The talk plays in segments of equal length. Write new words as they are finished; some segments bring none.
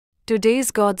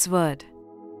Today's God's Word.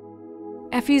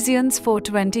 Ephesians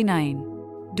 4:29.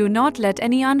 Do not let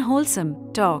any unwholesome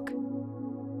talk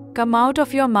come out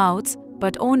of your mouths,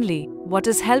 but only what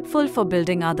is helpful for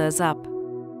building others up,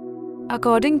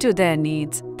 according to their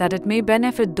needs, that it may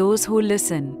benefit those who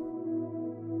listen.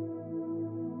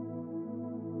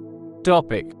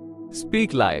 Topic: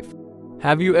 Speak Life.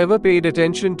 Have you ever paid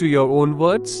attention to your own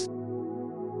words?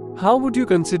 How would you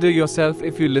consider yourself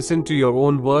if you listened to your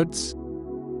own words?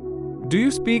 Do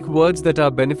you speak words that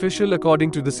are beneficial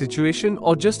according to the situation,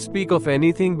 or just speak of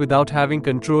anything without having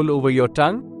control over your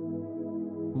tongue?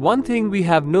 One thing we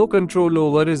have no control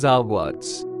over is our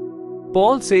words.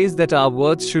 Paul says that our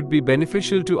words should be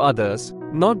beneficial to others,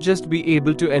 not just be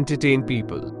able to entertain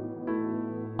people.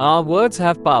 Our words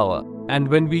have power, and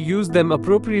when we use them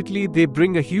appropriately, they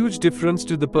bring a huge difference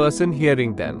to the person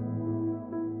hearing them.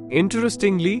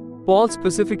 Interestingly, Paul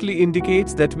specifically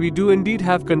indicates that we do indeed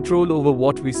have control over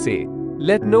what we say.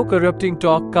 Let no corrupting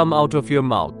talk come out of your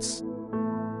mouths.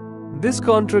 This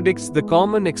contradicts the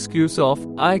common excuse of,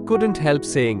 I couldn't help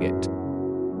saying it.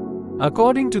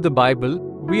 According to the Bible,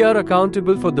 we are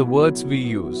accountable for the words we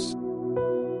use.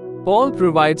 Paul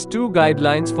provides two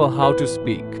guidelines for how to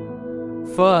speak.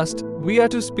 First, we are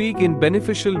to speak in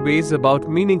beneficial ways about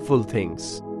meaningful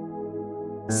things.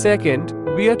 Second,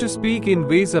 we are to speak in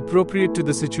ways appropriate to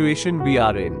the situation we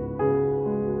are in.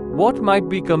 What might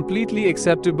be completely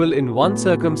acceptable in one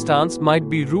circumstance might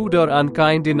be rude or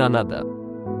unkind in another.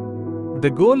 The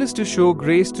goal is to show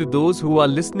grace to those who are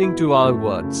listening to our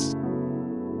words.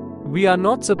 We are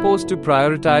not supposed to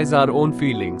prioritize our own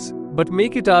feelings, but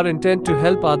make it our intent to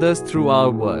help others through our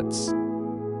words.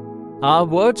 Our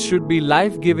words should be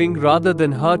life-giving rather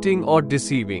than hurting or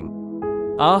deceiving.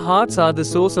 Our hearts are the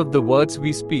source of the words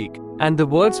we speak, and the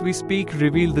words we speak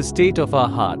reveal the state of our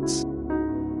hearts.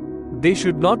 They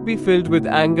should not be filled with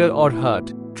anger or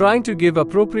hurt, trying to give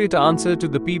appropriate answer to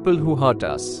the people who hurt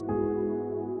us.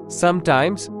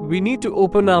 Sometimes, we need to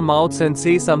open our mouths and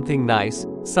say something nice.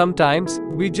 Sometimes,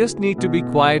 we just need to be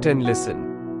quiet and listen.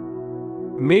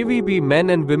 May we be men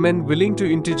and women willing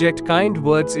to interject kind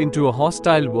words into a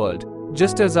hostile world,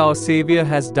 just as our Savior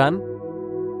has done.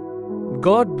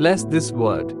 God bless this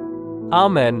word.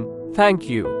 Amen. Thank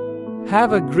you.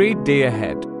 Have a great day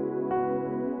ahead.